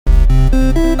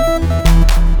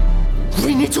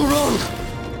need to run!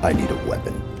 I need a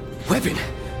weapon. Weapon?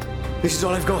 This is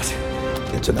all I've got.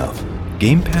 It's enough.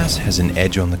 Game Pass has an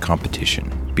edge on the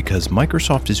competition because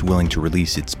Microsoft is willing to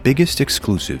release its biggest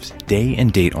exclusives day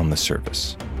and date on the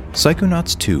service.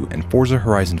 Psychonauts 2 and Forza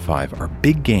Horizon 5 are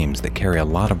big games that carry a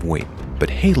lot of weight,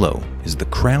 but Halo is the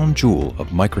crown jewel of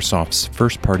Microsoft's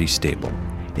first-party stable.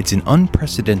 It's an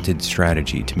unprecedented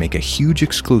strategy to make a huge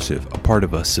exclusive a part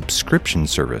of a subscription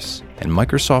service, and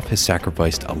Microsoft has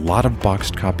sacrificed a lot of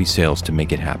boxed copy sales to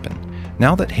make it happen.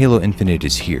 Now that Halo Infinite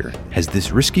is here, has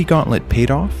this risky gauntlet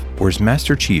paid off, or is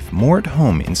Master Chief more at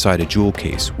home inside a jewel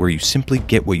case where you simply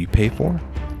get what you pay for?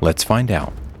 Let's find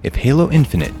out if Halo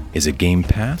Infinite is a game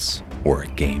pass or a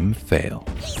game fail.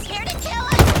 He's here to kill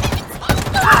us!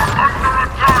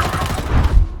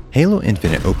 Halo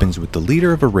Infinite opens with the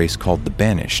leader of a race called the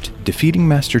Banished defeating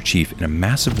Master Chief in a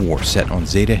massive war set on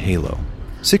Zeta Halo.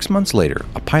 6 months later,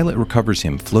 a pilot recovers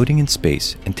him floating in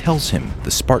space and tells him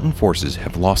the Spartan forces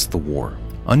have lost the war.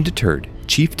 Undeterred,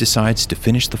 Chief decides to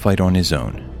finish the fight on his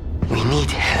own. We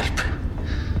need help,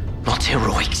 not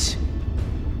heroics.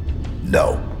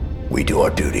 No, we do our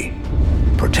duty.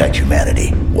 Protect humanity,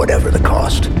 whatever the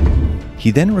cost. He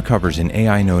then recovers an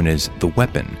AI known as the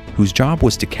Weapon, whose job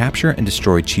was to capture and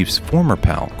destroy Chief's former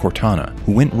pal, Cortana,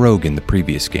 who went rogue in the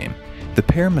previous game. The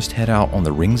pair must head out on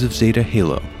the rings of Zeta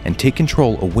Halo and take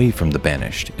control away from the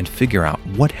Banished and figure out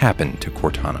what happened to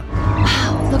Cortana.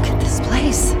 Wow, look at this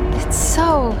place. It's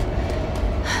so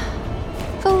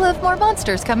full of more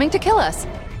monsters coming to kill us.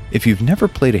 If you've never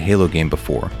played a Halo game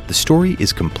before, the story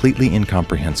is completely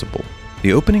incomprehensible.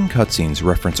 The opening cutscenes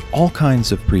reference all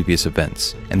kinds of previous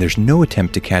events, and there's no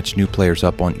attempt to catch new players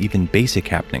up on even basic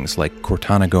happenings like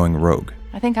Cortana going rogue.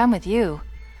 I think I'm with you.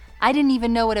 I didn't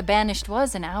even know what a Banished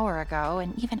was an hour ago,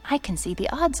 and even I can see the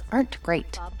odds aren't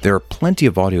great. There are plenty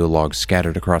of audio logs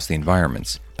scattered across the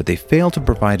environments, but they fail to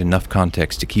provide enough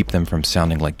context to keep them from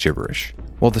sounding like gibberish.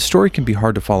 While the story can be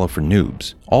hard to follow for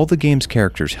noobs, all the game's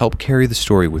characters help carry the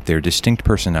story with their distinct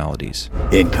personalities.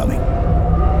 Incoming.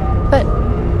 But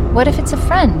what if it's a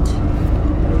friend?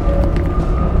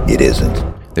 It isn't.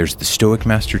 There's the stoic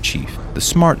Master Chief, the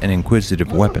smart and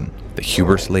inquisitive Weapon, the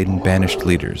hubris-laden Banished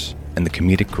leaders, and the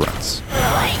comedic grunts.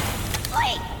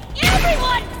 Flee!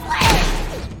 Everyone,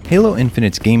 flee! Halo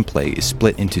Infinite's gameplay is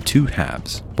split into two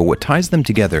halves, but what ties them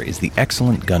together is the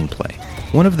excellent gunplay.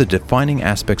 One of the defining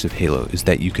aspects of Halo is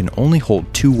that you can only hold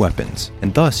two weapons,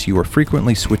 and thus you are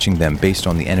frequently switching them based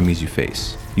on the enemies you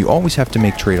face. You always have to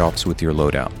make trade-offs with your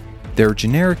loadout. There are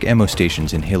generic ammo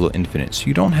stations in Halo Infinite, so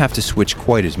you don't have to switch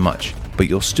quite as much, but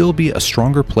you'll still be a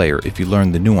stronger player if you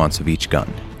learn the nuance of each gun.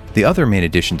 The other main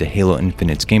addition to Halo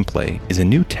Infinite's gameplay is a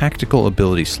new tactical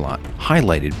ability slot,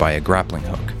 highlighted by a grappling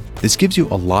hook. This gives you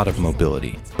a lot of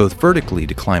mobility, both vertically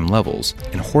to climb levels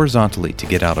and horizontally to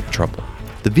get out of trouble.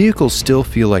 The vehicles still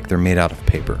feel like they're made out of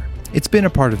paper. It's been a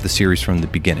part of the series from the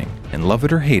beginning, and love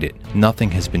it or hate it,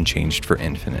 nothing has been changed for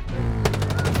Infinite.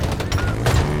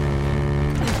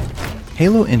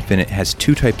 Halo Infinite has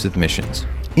two types of missions.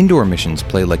 Indoor missions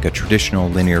play like a traditional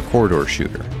linear corridor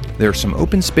shooter. There are some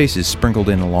open spaces sprinkled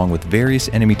in along with various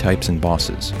enemy types and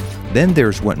bosses. Then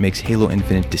there's what makes Halo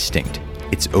Infinite distinct.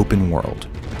 It's open world.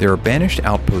 There are banished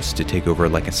outposts to take over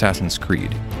like Assassin's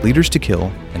Creed, leaders to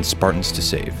kill, and Spartans to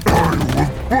save.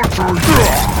 Thanks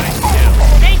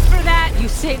for that! You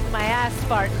saved my ass,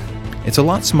 Spartan. It's a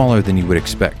lot smaller than you would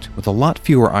expect, with a lot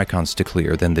fewer icons to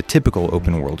clear than the typical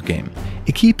open-world game.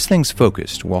 It keeps things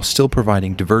focused while still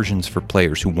providing diversions for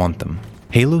players who want them.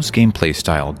 Halo's gameplay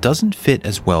style doesn't fit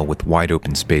as well with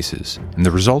wide-open spaces, and the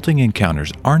resulting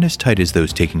encounters aren't as tight as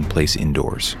those taking place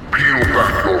indoors. Peel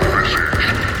back your visage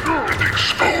and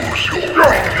expose your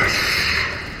weakness.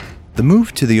 The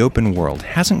move to the open world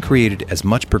hasn't created as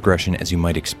much progression as you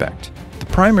might expect. The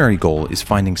primary goal is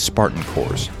finding Spartan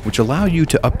cores, which allow you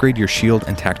to upgrade your shield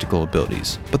and tactical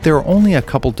abilities, but there are only a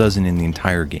couple dozen in the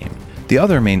entire game. The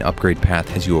other main upgrade path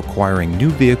has you acquiring new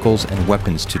vehicles and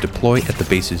weapons to deploy at the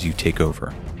bases you take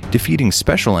over. Defeating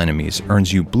special enemies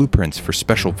earns you blueprints for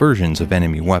special versions of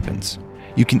enemy weapons.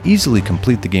 You can easily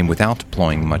complete the game without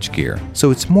deploying much gear,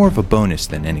 so it's more of a bonus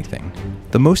than anything.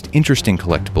 The most interesting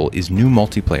collectible is new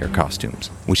multiplayer costumes,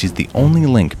 which is the only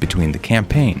link between the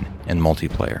campaign and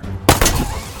multiplayer.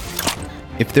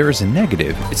 If there is a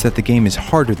negative, it's that the game is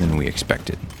harder than we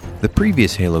expected. The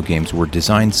previous Halo games were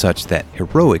designed such that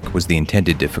heroic was the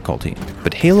intended difficulty,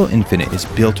 but Halo Infinite is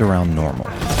built around normal.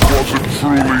 Was it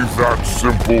truly that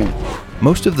simple?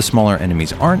 Most of the smaller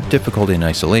enemies aren't difficult in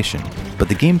isolation, but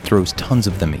the game throws tons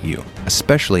of them at you,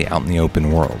 especially out in the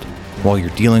open world. While you're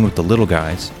dealing with the little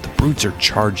guys, the brutes are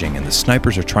charging and the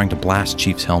snipers are trying to blast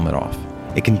Chief's helmet off.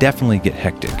 It can definitely get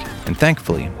hectic, and and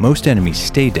thankfully, most enemies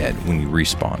stay dead when you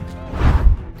respawn.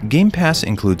 Game Pass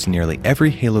includes nearly every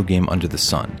Halo game under the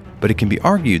sun, but it can be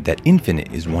argued that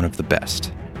Infinite is one of the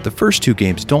best. The first two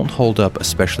games don't hold up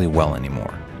especially well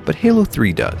anymore, but Halo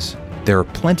 3 does. There are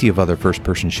plenty of other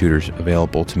first-person shooters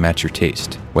available to match your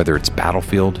taste, whether it's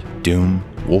Battlefield, Doom,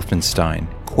 Wolfenstein,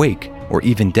 Quake, or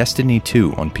even Destiny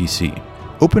 2 on PC.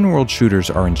 Open-world shooters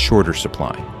are in shorter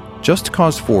supply. Just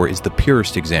Cause 4 is the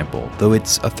purest example, though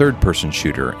it's a third-person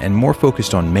shooter and more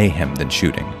focused on mayhem than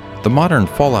shooting. The modern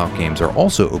Fallout games are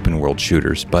also open-world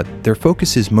shooters, but their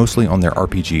focus is mostly on their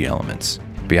RPG elements.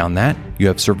 Beyond that, you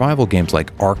have survival games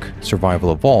like Ark,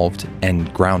 Survival Evolved,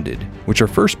 and Grounded, which are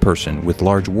first-person with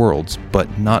large worlds, but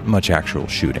not much actual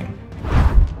shooting.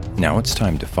 Now it's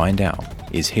time to find out,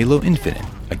 is Halo Infinite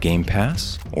a Game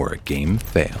Pass or a game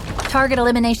fail? Target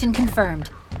elimination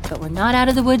confirmed, but we're not out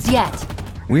of the woods yet.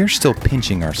 We are still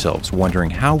pinching ourselves wondering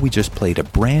how we just played a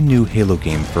brand new Halo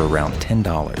game for around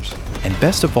 $10. And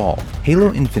best of all,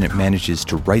 Halo Infinite manages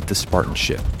to right the Spartan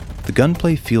ship. The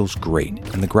gunplay feels great,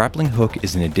 and the grappling hook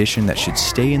is an addition that should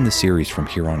stay in the series from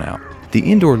here on out.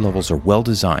 The indoor levels are well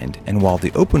designed, and while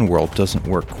the open world doesn't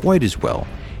work quite as well,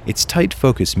 its tight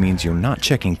focus means you're not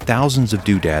checking thousands of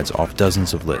doodads off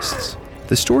dozens of lists.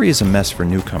 The story is a mess for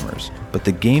newcomers, but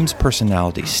the game's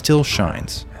personality still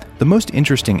shines. The most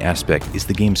interesting aspect is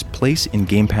the game's place in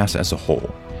Game Pass as a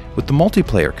whole. With the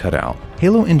multiplayer cut out,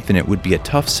 Halo Infinite would be a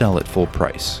tough sell at full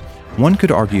price. One could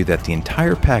argue that the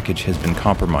entire package has been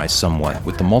compromised somewhat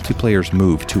with the multiplayer's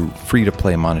move to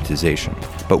free-to-play monetization.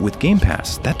 But with Game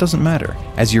Pass, that doesn't matter,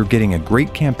 as you're getting a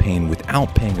great campaign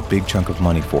without paying a big chunk of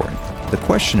money for it. The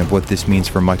question of what this means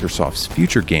for Microsoft's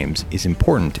future games is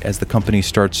important as the company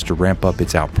starts to ramp up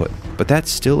its output, but that's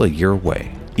still a year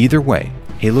away. Either way,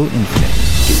 Halo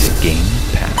Infinite is a Game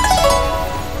Pass.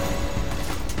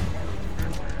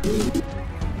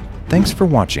 Thanks for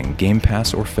watching Game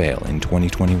Pass or Fail in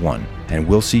 2021, and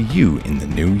we'll see you in the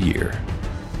new year.